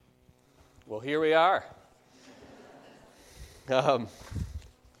Well, here we are. I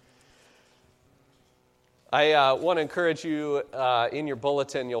want to encourage you, in your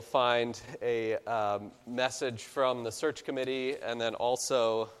bulletin, you'll find a message from the search committee, and then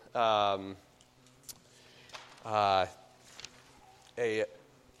also a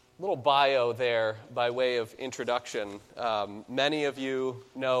little bio there by way of introduction. Many of you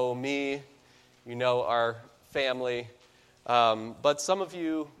know me, you know our family, but some of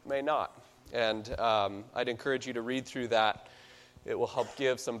you may not. And I'd encourage you to read through that. It will help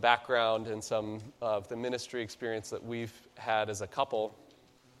give some background and some of the ministry experience that we've had as a couple.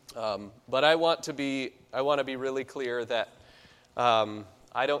 But I want to be really clear that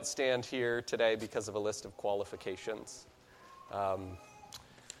I don't stand here today because of a list of qualifications.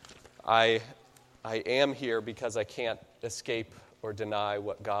 I am here because I can't escape or deny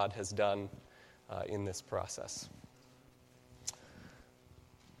what God has done in this process.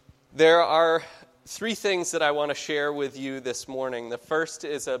 There are three things that I want to share with you this morning. The first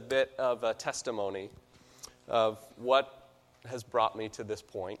is a bit of a testimony of what has brought me to this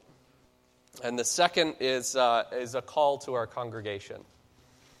point. And the second is a call to our congregation.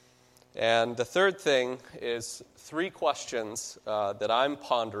 And the third thing is three questions that I'm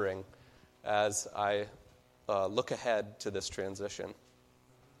pondering as I look ahead to this transition.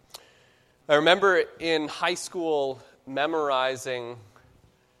 I remember in high school memorizing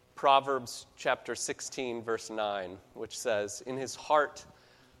Proverbs chapter 16, verse 9, which says, "In his heart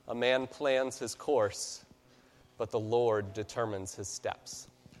a man plans his course, but the Lord determines his steps."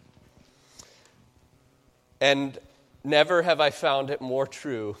 And never have I found it more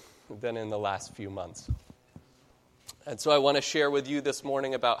true than in the last few months. And so I want to share with you this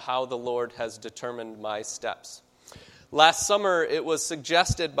morning about how the Lord has determined my steps. Last summer, it was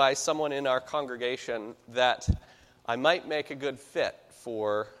suggested by someone in our congregation that I might make a good fit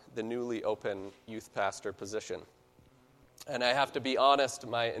for the newly open youth pastor position. And I have to be honest,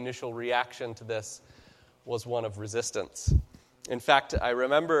 my initial reaction to this was one of resistance. In fact, I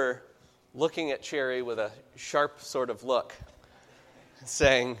remember looking at Cherry with a sharp sort of look,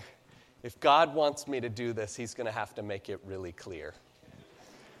 saying, if God wants me to do this, he's going to have to make it really clear.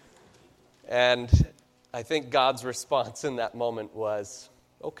 And I think God's response in that moment was,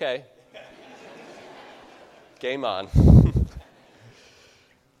 okay, game on.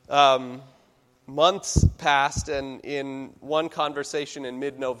 Months passed, and in one conversation in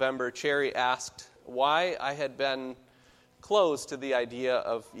mid-November, Cherry asked why I had been closed to the idea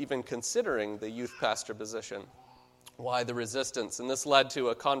of even considering the youth pastor position. Why the resistance? And this led to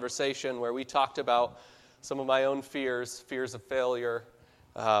a conversation where we talked about some of my own fears of failure,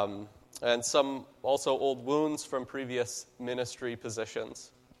 and some also old wounds from previous ministry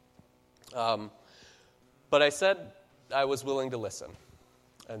positions. But I said I was willing to listen.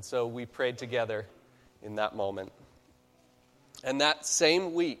 And so we prayed together in that moment. And that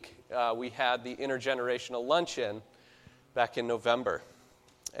same week, we had the intergenerational luncheon back in November.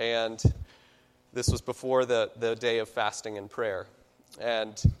 And this was before the day of fasting and prayer.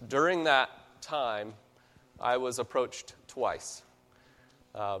 And during that time, I was approached twice.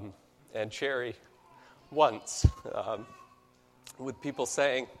 And Cherry once, with people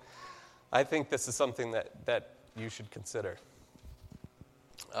saying, I think this is something that you should consider.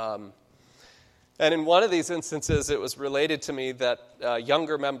 And in one of these instances, it was related to me that a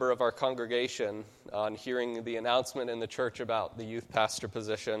younger member of our congregation, on hearing the announcement in the church about the youth pastor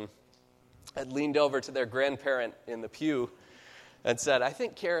position, had leaned over to their grandparent in the pew and said, I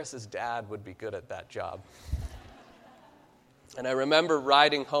think Karis's dad would be good at that job. And I remember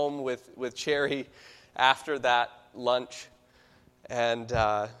riding home with Cherry after that lunch, and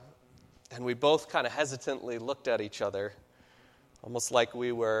we both kind of hesitantly looked at each other, almost like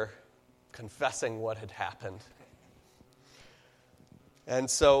we were confessing what had happened. And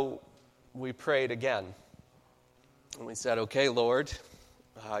so we prayed again. And we said, okay, Lord,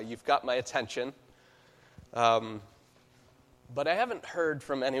 you've got my attention. But I haven't heard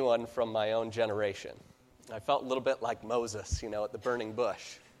from anyone from my own generation. I felt a little bit like Moses, at the burning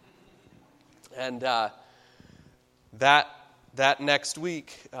bush. And that next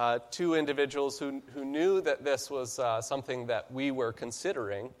week, two individuals who knew that this was something that we were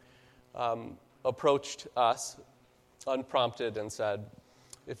considering approached us unprompted and said,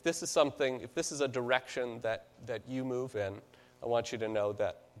 if this is a direction that you move in, I want you to know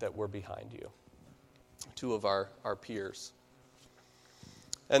that we're behind you. Two of our peers.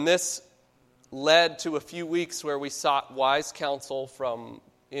 And this led to a few weeks where we sought wise counsel from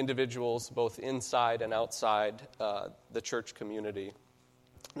individuals both inside and outside the church community.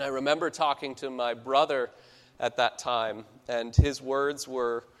 And I remember talking to my brother at that time, and his words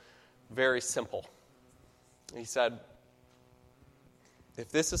were very simple. He said, if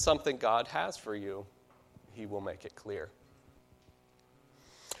this is something God has for you, he will make it clear.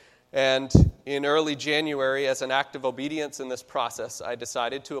 And in early January, as an act of obedience in this process, I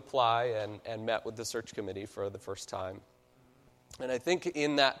decided to apply and met with the search committee for the first time. And I think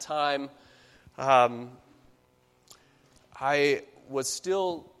in that time, I was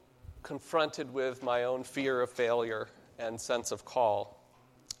still confronted with my own fear of failure and sense of call.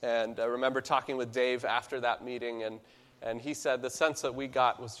 And I remember talking with Dave after that meeting, and he said the sense that we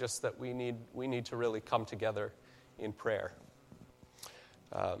got was just that we need to really come together in prayer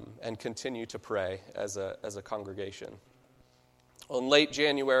and continue to pray as a congregation. Well, in late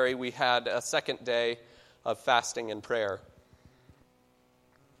January, we had a second day of fasting and prayer.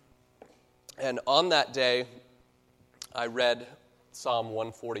 And on that day, I read Psalm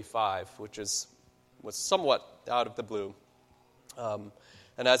 145, which was somewhat out of the blue.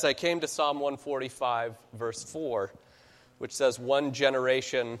 And as I came to Psalm 145, verse 4, which says, "One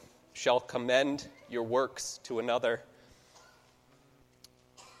generation shall commend your works to another,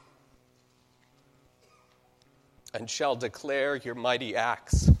 and shall declare your mighty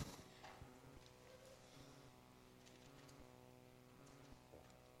acts."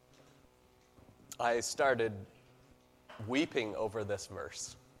 I started weeping over this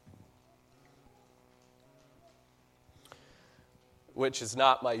verse, which is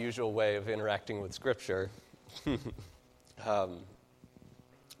not my usual way of interacting with Scripture.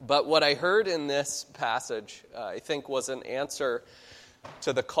 But what I heard in this passage, I think, was an answer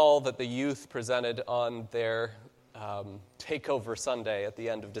to the call that the youth presented on their Takeover Sunday at the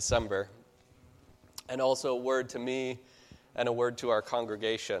end of December, and also a word to me and a word to our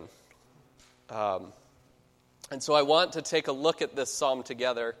congregation. And so I want to take a look at this psalm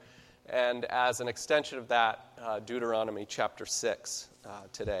together, and as an extension of that, Deuteronomy chapter 6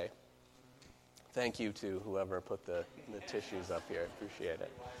 today. Thank you to whoever put the tissues up here. Appreciate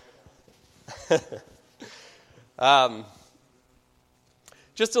it.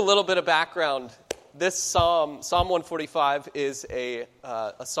 Just a little bit of background. This Psalm 145, is a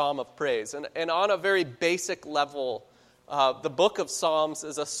psalm of praise. And on a very basic level, the book of Psalms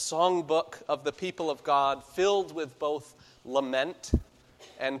is a songbook of the people of God filled with both lament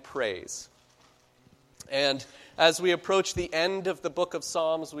and praise. And as we approach the end of the book of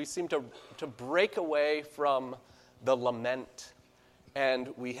Psalms, we seem to break away from the lament,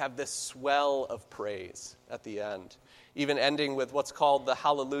 and we have this swell of praise at the end, even ending with what's called the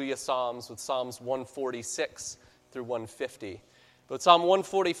Hallelujah Psalms, with Psalms 146 through 150. But Psalm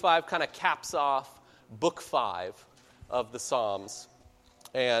 145 kind of caps off book 5 of the Psalms,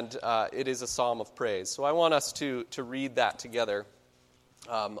 and it is a psalm of praise. So I want us to read that together.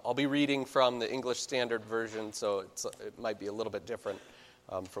 I'll be reading from the English Standard Version, so it might be a little bit different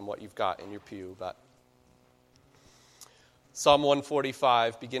from what you've got in your pew. But Psalm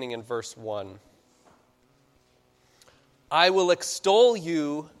 145, beginning in verse 1. "I will extol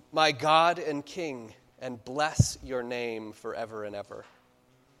you, my God and King, and bless your name forever and ever.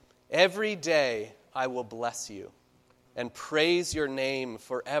 Every day I will bless you and praise your name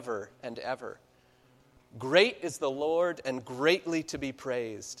forever and ever. Great is the Lord and greatly to be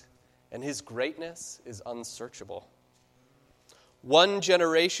praised, and his greatness is unsearchable. One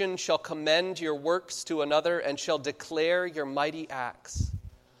generation shall commend your works to another and shall declare your mighty acts.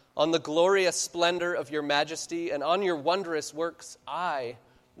 On the glorious splendor of your majesty and on your wondrous works I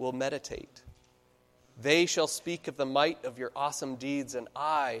will meditate. They shall speak of the might of your awesome deeds, and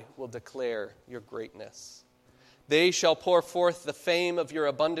I will declare your greatness. They shall pour forth the fame of your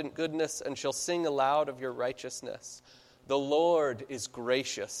abundant goodness and shall sing aloud of your righteousness. The Lord is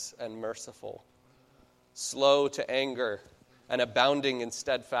gracious and merciful, slow to anger and abounding in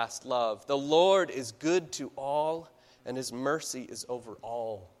steadfast love. The Lord is good to all, and his mercy is over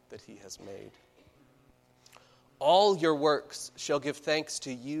all that he has made. All your works shall give thanks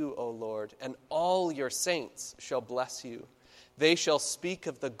to you, O Lord, and all your saints shall bless you. They shall speak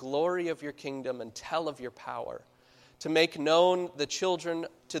of the glory of your kingdom and tell of your power, to make known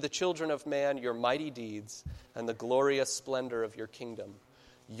to the children of man your mighty deeds and the glorious splendor of your kingdom.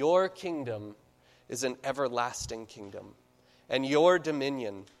 Your kingdom is an everlasting kingdom, and your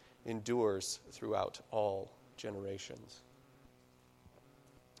dominion endures throughout all generations."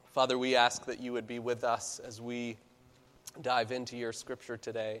 Father, we ask that you would be with us as we dive into your scripture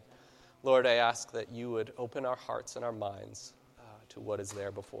today. Lord, I ask that you would open our hearts and our minds to what is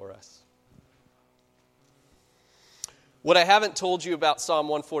there before us. What I haven't told you about Psalm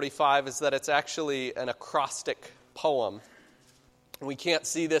 145 is that it's actually an acrostic poem. We can't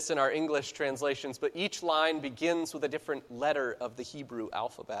see this in our English translations, but each line begins with a different letter of the Hebrew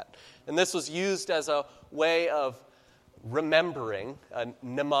alphabet. And this was used as a way of remembering, a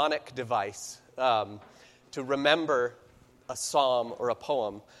mnemonic device, to remember a psalm or a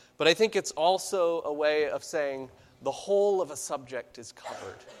poem. But I think it's also a way of saying the whole of a subject is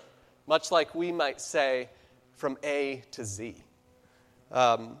covered, much like we might say from A to Z.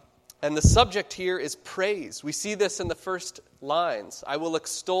 And the subject here is praise. We see this in the first lines. I will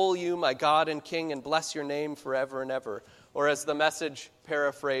extol you, my God and King, and bless your name forever and ever. Or as the Message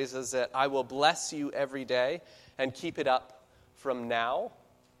paraphrases it, I will bless you every day and keep it up from now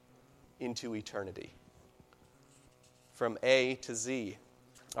into eternity. From A to Z.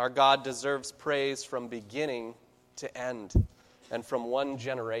 Our God deserves praise from beginning to end and from one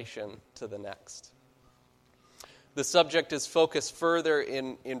generation to the next. The subject is focused further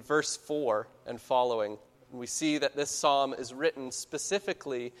in verse 4 and following. We see that this psalm is written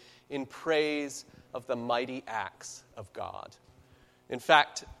specifically in praise of the mighty acts of God. In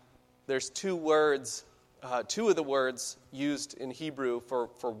fact, there's two of the words used in Hebrew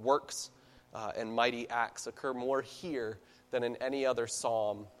for works and mighty acts occur more here than in any other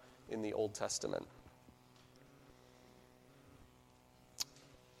psalm in the Old Testament.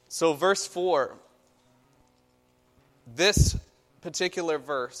 So verse 4, this particular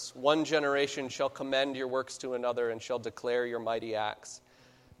verse, one generation shall commend your works to another and shall declare your mighty acts.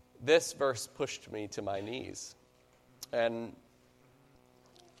 This verse pushed me to my knees. And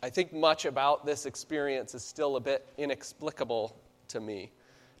I think much about this experience is still a bit inexplicable to me,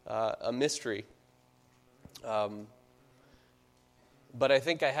 a mystery. But I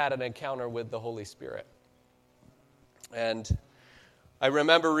think I had an encounter with the Holy Spirit. And I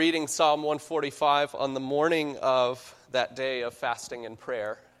remember reading Psalm 145 on the morning of that day of fasting and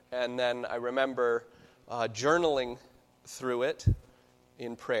prayer. And then I remember journaling through it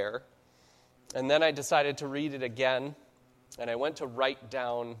in prayer. And then I decided to read it again. And I went to write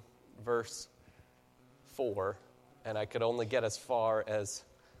down verse 4. And I could only get as far as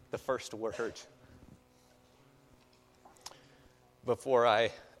the first word before I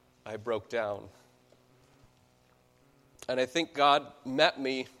broke down. And I think God met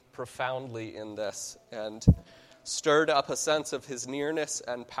me profoundly in this and stirred up a sense of his nearness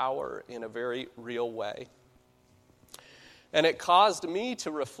and power in a very real way. And it caused me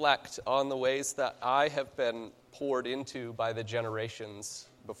to reflect on the ways that I have been poured into by the generations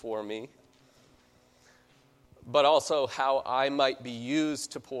before me, but also how I might be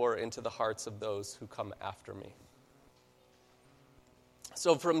used to pour into the hearts of those who come after me.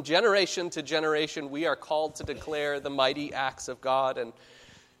 So from generation to generation, we are called to declare the mighty acts of God. And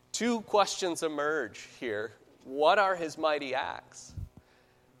two questions emerge here. What are his mighty acts?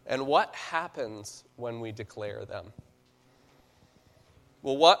 And what happens when we declare them?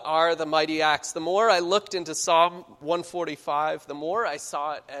 Well, what are the mighty acts? The more I looked into Psalm 145, the more I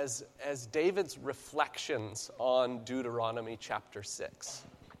saw it as David's reflections on Deuteronomy chapter 6.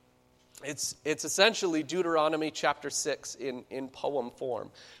 It's essentially Deuteronomy chapter 6 in poem form.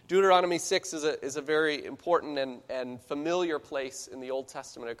 Deuteronomy 6 is a very important and familiar place in the Old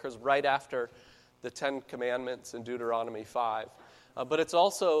Testament. It occurs right after the Ten Commandments in Deuteronomy 5. But it's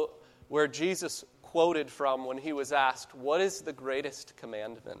also where Jesus quoted from when he was asked, what is the greatest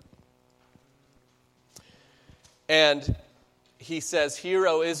commandment? And he says, Hear,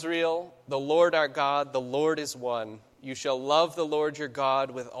 O Israel, the Lord our God, the Lord is one. You shall love the Lord your God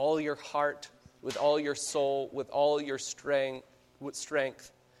with all your heart, with all your soul, with all your strength.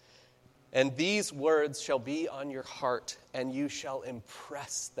 And these words shall be on your heart, and you shall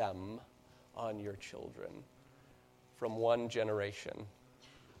impress them on your children from one generation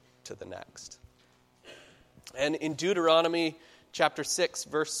to the next. And in Deuteronomy chapter 6,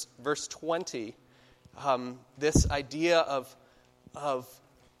 verse 20, this idea of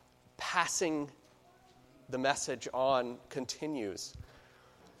passing the message on continues.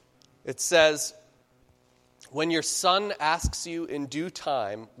 It says, when your son asks you in due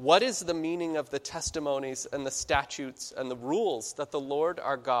time, what is the meaning of the testimonies and the statutes and the rules that the Lord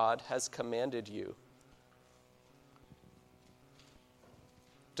our God has commanded you?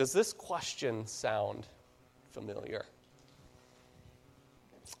 Does this question sound familiar?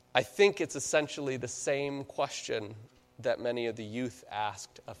 I think it's essentially the same question that many of the youth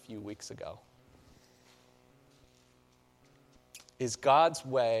asked a few weeks ago. Is God's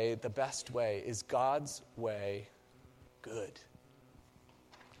way the best way? Is God's way good?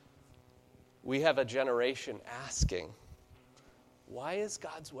 We have a generation asking, why is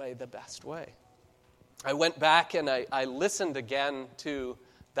God's way the best way? I went back and I listened again to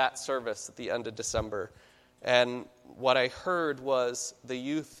that service at the end of December. And what I heard was the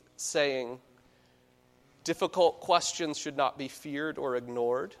youth saying, difficult questions should not be feared or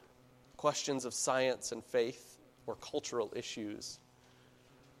ignored, questions of science and faith or cultural issues,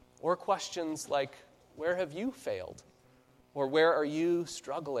 or questions like, where have you failed? Or where are you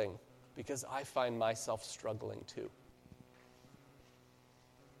struggling? Because I find myself struggling too.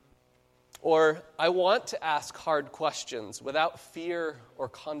 Or I want to ask hard questions without fear or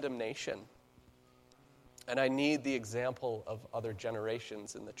condemnation. And I need the example of other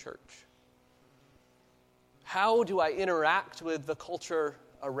generations in the church. How do I interact with the culture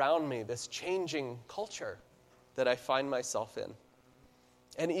around me, this changing culture that I find myself in?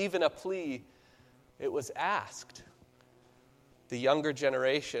 And even a plea, it was asked. The younger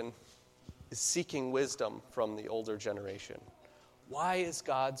generation is seeking wisdom from the older generation. Why is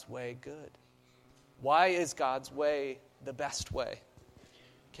God's way good? Why is God's way the best way?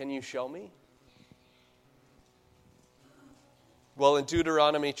 Can you show me? Well, in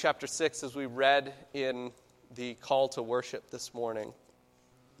Deuteronomy chapter 6, as we read in the call to worship this morning,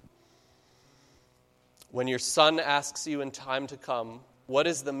 when your son asks you in time to come, what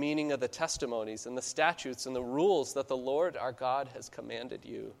is the meaning of the testimonies and the statutes and the rules that the Lord our God has commanded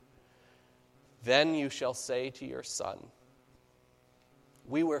you? Then you shall say to your son,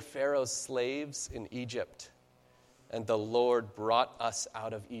 we were Pharaoh's slaves in Egypt, and the Lord brought us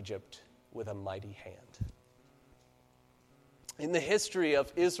out of Egypt with a mighty hand. In the history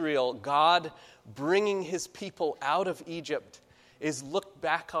of Israel, God bringing his people out of Egypt is looked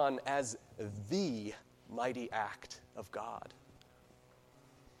back on as the mighty act of God.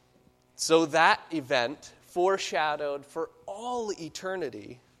 So that event foreshadowed for all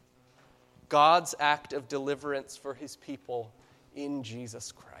eternity God's act of deliverance for his people in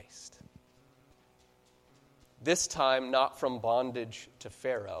Jesus Christ. This time not from bondage to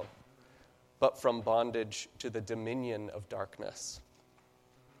Pharaoh, but from bondage to the dominion of darkness.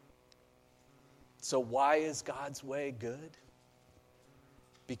 So why is God's way good?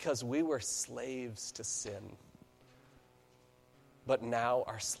 Because we were slaves to sin, but now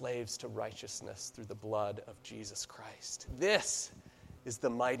are slaves to righteousness through the blood of Jesus Christ. This is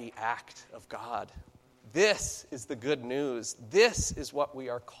the mighty act of God. This is the good news. This is what we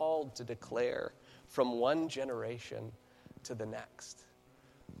are called to declare from one generation to the next.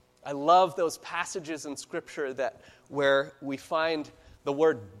 I love those passages in Scripture where we find the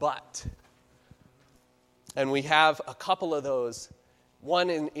word but. And we have a couple of those.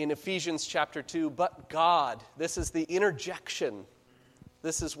 One in Ephesians chapter 2, but God. This is the interjection.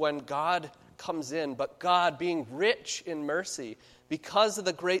 This is when God comes in. But God, being rich in mercy, because of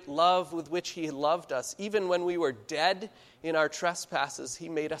the great love with which he loved us, even when we were dead in our trespasses, he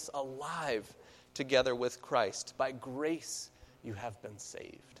made us alive together with Christ. By grace you have been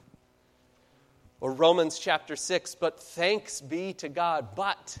saved. Or Romans chapter 6, but thanks be to God,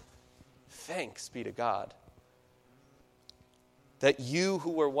 that you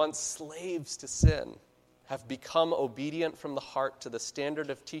who were once slaves to sin have become obedient from the heart to the standard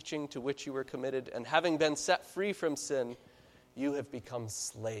of teaching to which you were committed, and having been set free from sin, you have become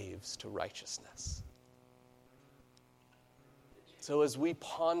slaves to righteousness. So as we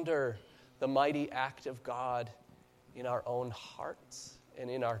ponder the mighty act of God in our own hearts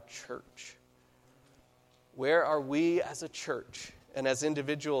and in our church, where are we as a church and as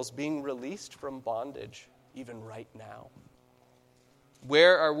individuals being released from bondage even right now?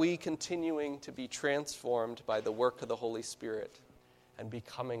 Where are we continuing to be transformed by the work of the Holy Spirit and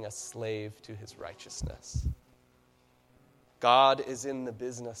becoming a slave to his righteousness? God is in the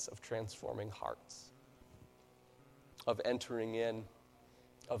business of transforming hearts, of entering in,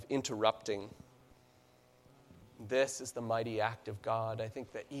 of interrupting. This is the mighty act of God. I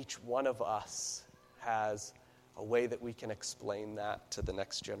think that each one of us has a way that we can explain that to the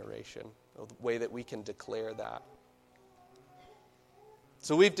next generation, a way that we can declare that.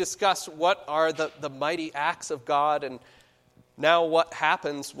 So we've discussed what are the mighty acts of God, and now what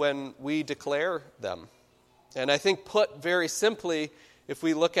happens when we declare them. And I think put very simply, if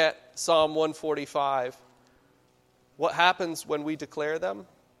we look at Psalm 145, what happens when we declare them?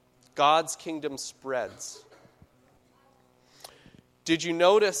 God's kingdom spreads. Did you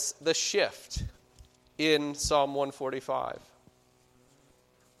notice the shift in Psalm 145?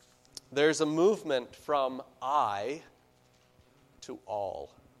 There's a movement from I to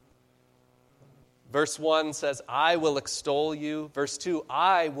all. Verse 1 says, I will extol you. Verse 2,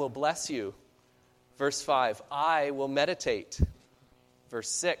 I will bless you. Verse 5, I will meditate. Verse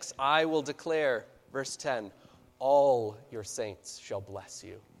 6, I will declare. Verse 10, all your saints shall bless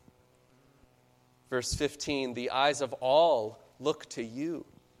you. Verse 15, the eyes of all look to you.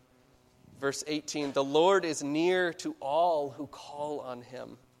 Verse 18, the Lord is near to all who call on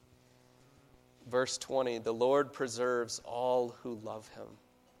him. Verse 20, the Lord preserves all who love him.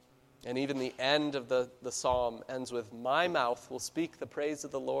 And even the end of the psalm ends with, my mouth will speak the praise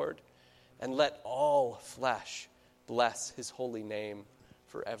of the Lord, and let all flesh bless his holy name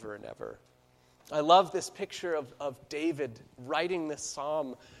forever and ever. I love this picture of David writing this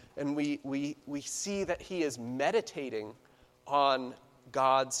psalm, and we see that he is meditating on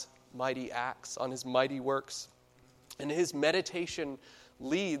God's mighty acts, on his mighty works. And his meditation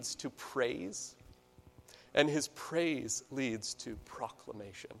leads to praise, and his praise leads to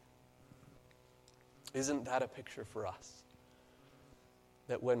proclamation. Isn't that a picture for us?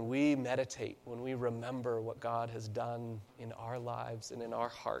 That when we meditate, when we remember what God has done in our lives and in our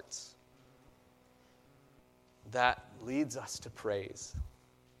hearts, that leads us to praise,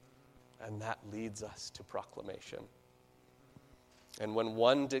 and that leads us to proclamation. And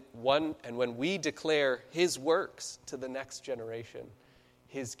when we declare his works to the next generation,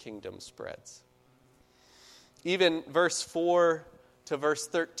 his kingdom spreads. Even verse 4 to verse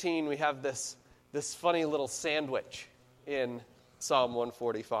 13, we have this funny little sandwich in Psalm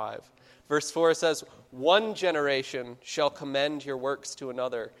 145. Verse 4 says, one generation shall commend your works to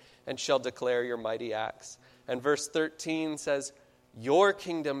another and shall declare your mighty acts. And verse 13 says, your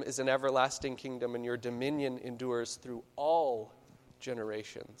kingdom is an everlasting kingdom, and your dominion endures through all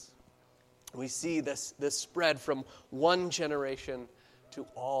generations. We see this spread from one generation to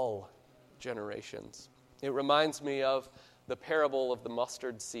all generations. It reminds me of the parable of the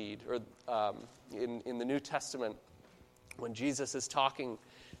mustard seed, or in the New Testament, when Jesus is talking,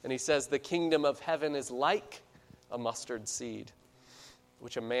 and he says, the kingdom of heaven is like a mustard seed,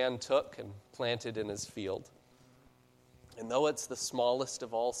 which a man took and planted in his field. And though it's the smallest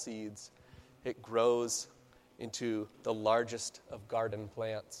of all seeds, it grows into the largest of garden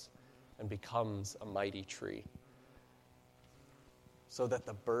plants and becomes a mighty tree, so that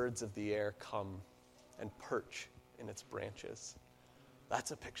the birds of the air come and perch in its branches.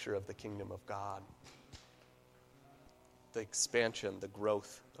 That's a picture of the kingdom of God. The expansion, the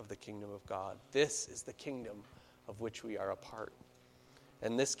growth of the kingdom of God. This is the kingdom of which we are a part.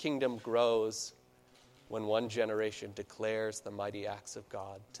 And this kingdom grows when one generation declares the mighty acts of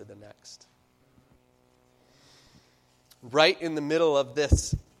God to the next. Right in the middle of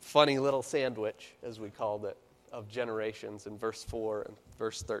this funny little sandwich, as we called it, of generations, in verse 4 and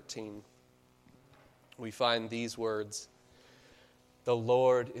verse 13, we find these words, the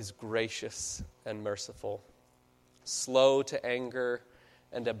Lord is gracious and merciful, slow to anger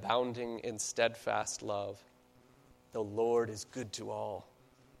and abounding in steadfast love. The Lord is good to all,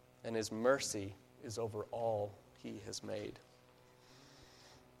 and his mercy is over all he has made.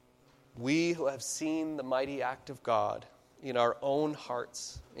 We who have seen the mighty act of God in our own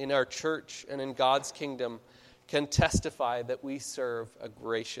hearts, in our church, and in God's kingdom can testify that we serve a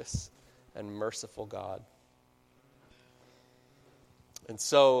gracious and merciful God. And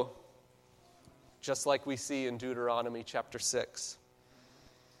so, just like we see in Deuteronomy chapter 6,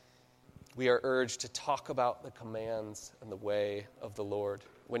 we are urged to talk about the commands and the way of the Lord.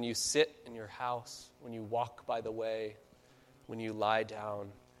 When you sit in your house, when you walk by the way, when you lie down,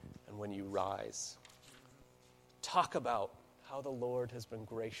 and when you rise. Talk about how the Lord has been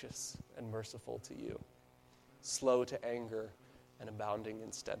gracious and merciful to you, slow to anger and abounding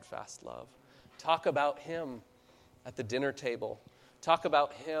in steadfast love. Talk about him at the dinner table. Talk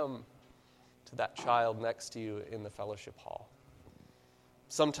about him to that child next to you in the fellowship hall.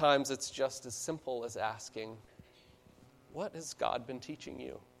 Sometimes it's just as simple as asking, what has God been teaching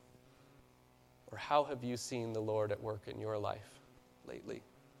you? Or how have you seen the Lord at work in your life lately?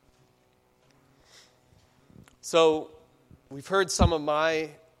 So, we've heard some of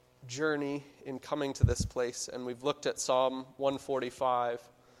my journey in coming to this place, and we've looked at Psalm 145,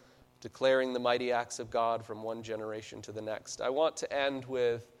 declaring the mighty acts of God from one generation to the next. I want to end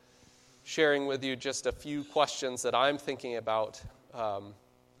with sharing with you just a few questions that I'm thinking about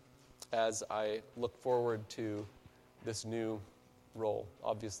as I look forward to this new role,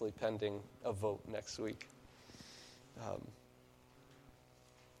 obviously pending a vote next week.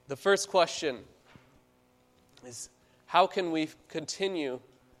 The first question is, how can we continue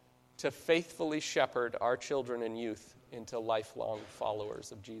to faithfully shepherd our children and youth into lifelong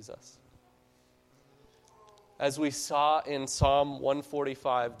followers of Jesus? As we saw in Psalm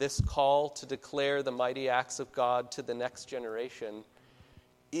 145, this call to declare the mighty acts of God to the next generation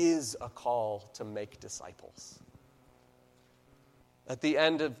is a call to make disciples. At the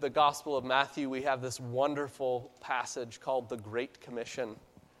end of the Gospel of Matthew, we have this wonderful passage called the Great Commission,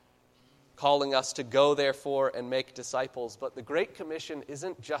 calling us to go, therefore, and make disciples. But the Great Commission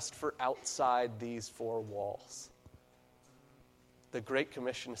isn't just for outside these four walls. The Great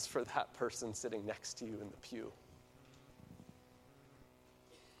Commission is for that person sitting next to you in the pew.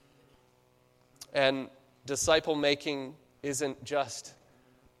 And disciple making isn't just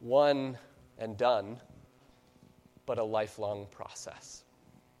one and done, but a lifelong process.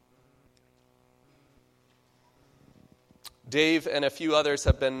 Dave and a few others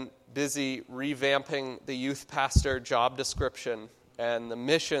have been busy revamping the youth pastor job description, and the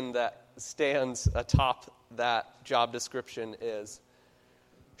mission that stands atop that job description is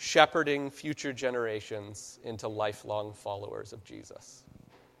shepherding future generations into lifelong followers of Jesus.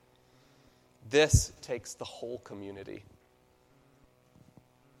 This takes the whole community.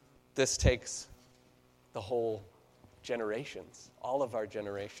 This takes the whole generations, all of our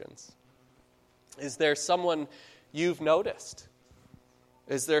generations. Is there someone you've noticed?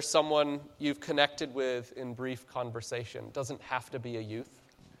 Is there someone you've connected with in brief conversation? Doesn't have to be a youth.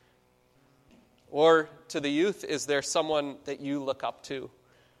 Or to the youth, is there someone that you look up to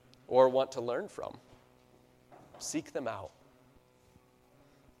or want to learn from? Seek them out.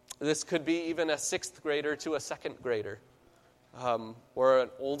 This could be even a 6th grader to a 2nd grader, or an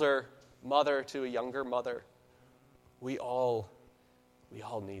older mother to a younger mother. We all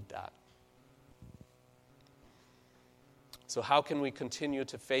need that. So how can we continue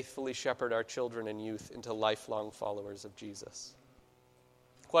to faithfully shepherd our children and youth into lifelong followers of Jesus?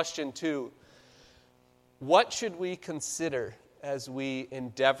 Question 2, what should we consider as we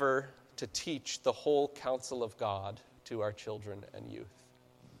endeavor to teach the whole counsel of God to our children and youth?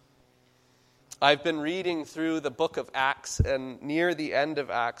 I've been reading through the book of Acts, and near the end of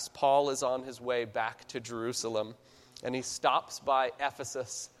Acts, Paul is on his way back to Jerusalem, and he stops by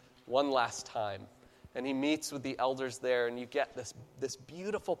Ephesus one last time. And he meets with the elders there, and you get this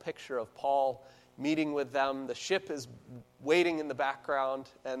beautiful picture of Paul meeting with them. The ship is waiting in the background,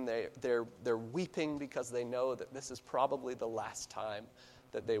 and they're weeping because they know that this is probably the last time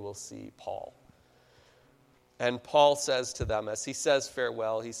that they will see Paul. And Paul says to them, as he says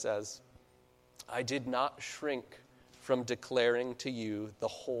farewell, he says, "I did not shrink from declaring to you the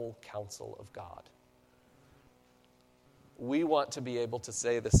whole counsel of God." We want to be able to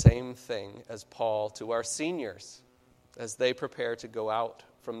say the same thing as Paul to our seniors as they prepare to go out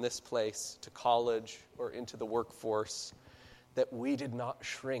from this place to college or into the workforce, that we did not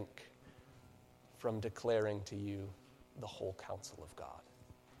shrink from declaring to you the whole counsel of God.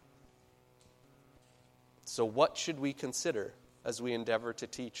 So what should we consider as we endeavor to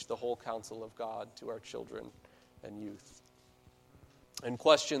teach the whole counsel of God to our children and youth? And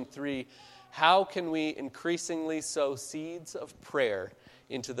question 3, how can we increasingly sow seeds of prayer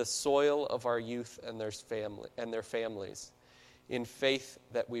into the soil of our youth and their families in faith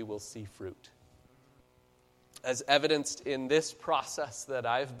that we will see fruit? As evidenced in this process that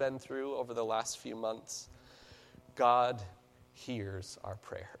I've been through over the last few months, God hears our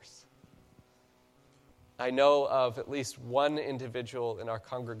prayers. I know of at least one individual in our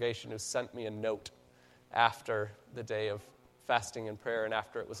congregation who sent me a note after the day of fasting and prayer and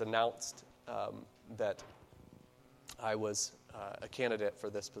after it was announced that I was a candidate for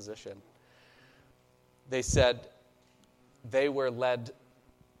this position. They said they were led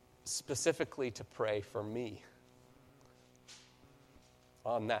specifically to pray for me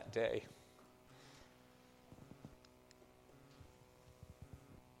on that day.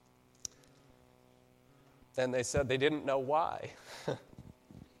 And they said they didn't know why.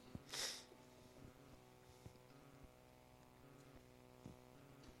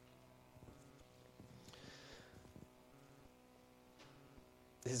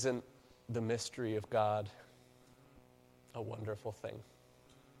 Isn't the mystery of God a wonderful thing?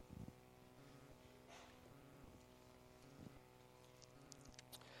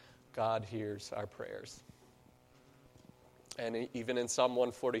 God hears our prayers. And even in Psalm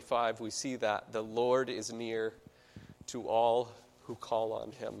 145, we see that the Lord is near to all who call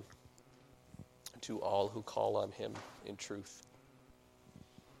on him, to all who call on him in truth.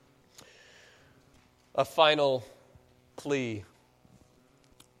 A final plea.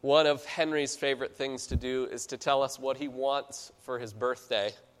 One of Henry's favorite things to do is to tell us what he wants for his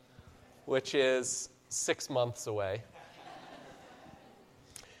birthday, which is 6 months away.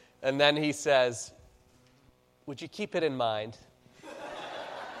 And then he says, "Would you keep it in mind?"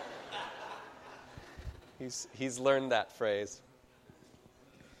 He's learned that phrase.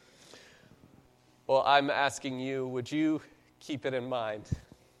 Well, I'm asking you, would you keep it in mind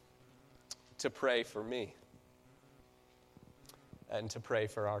to pray for me and to pray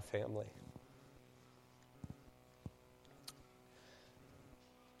for our family?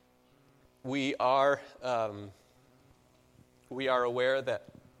 we are aware that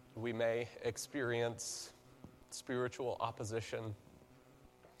we may experience spiritual opposition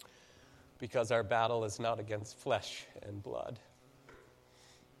because our battle is not against flesh and blood.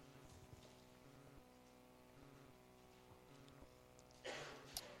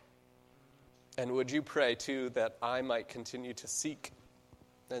 And would you pray, too, that I might continue to seek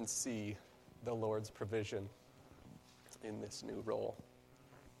and see the Lord's provision in this new role?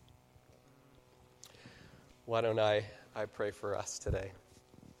 Why don't I pray for us today?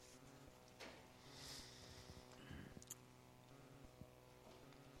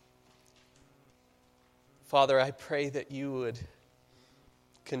 Father, I pray that you would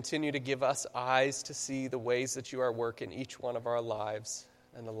continue to give us eyes to see the ways that you are working each one of our lives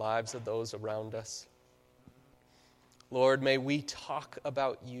and the lives of those around us. Lord, may we talk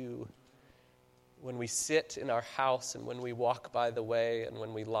about you when we sit in our house and when we walk by the way and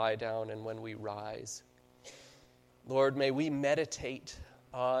when we lie down and when we rise. Lord, may we meditate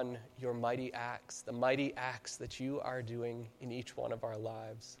on your mighty acts, the mighty acts that you are doing in each one of our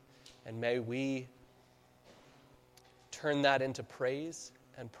lives. And may we turn that into praise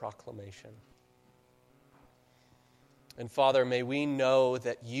and proclamation. And Father, may we know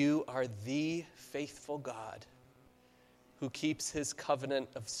that you are the faithful God who keeps his covenant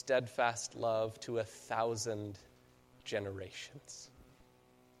of steadfast love to 1,000 generations.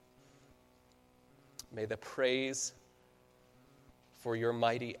 May the praise for your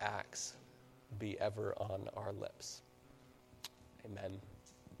mighty acts be ever on our lips. Amen.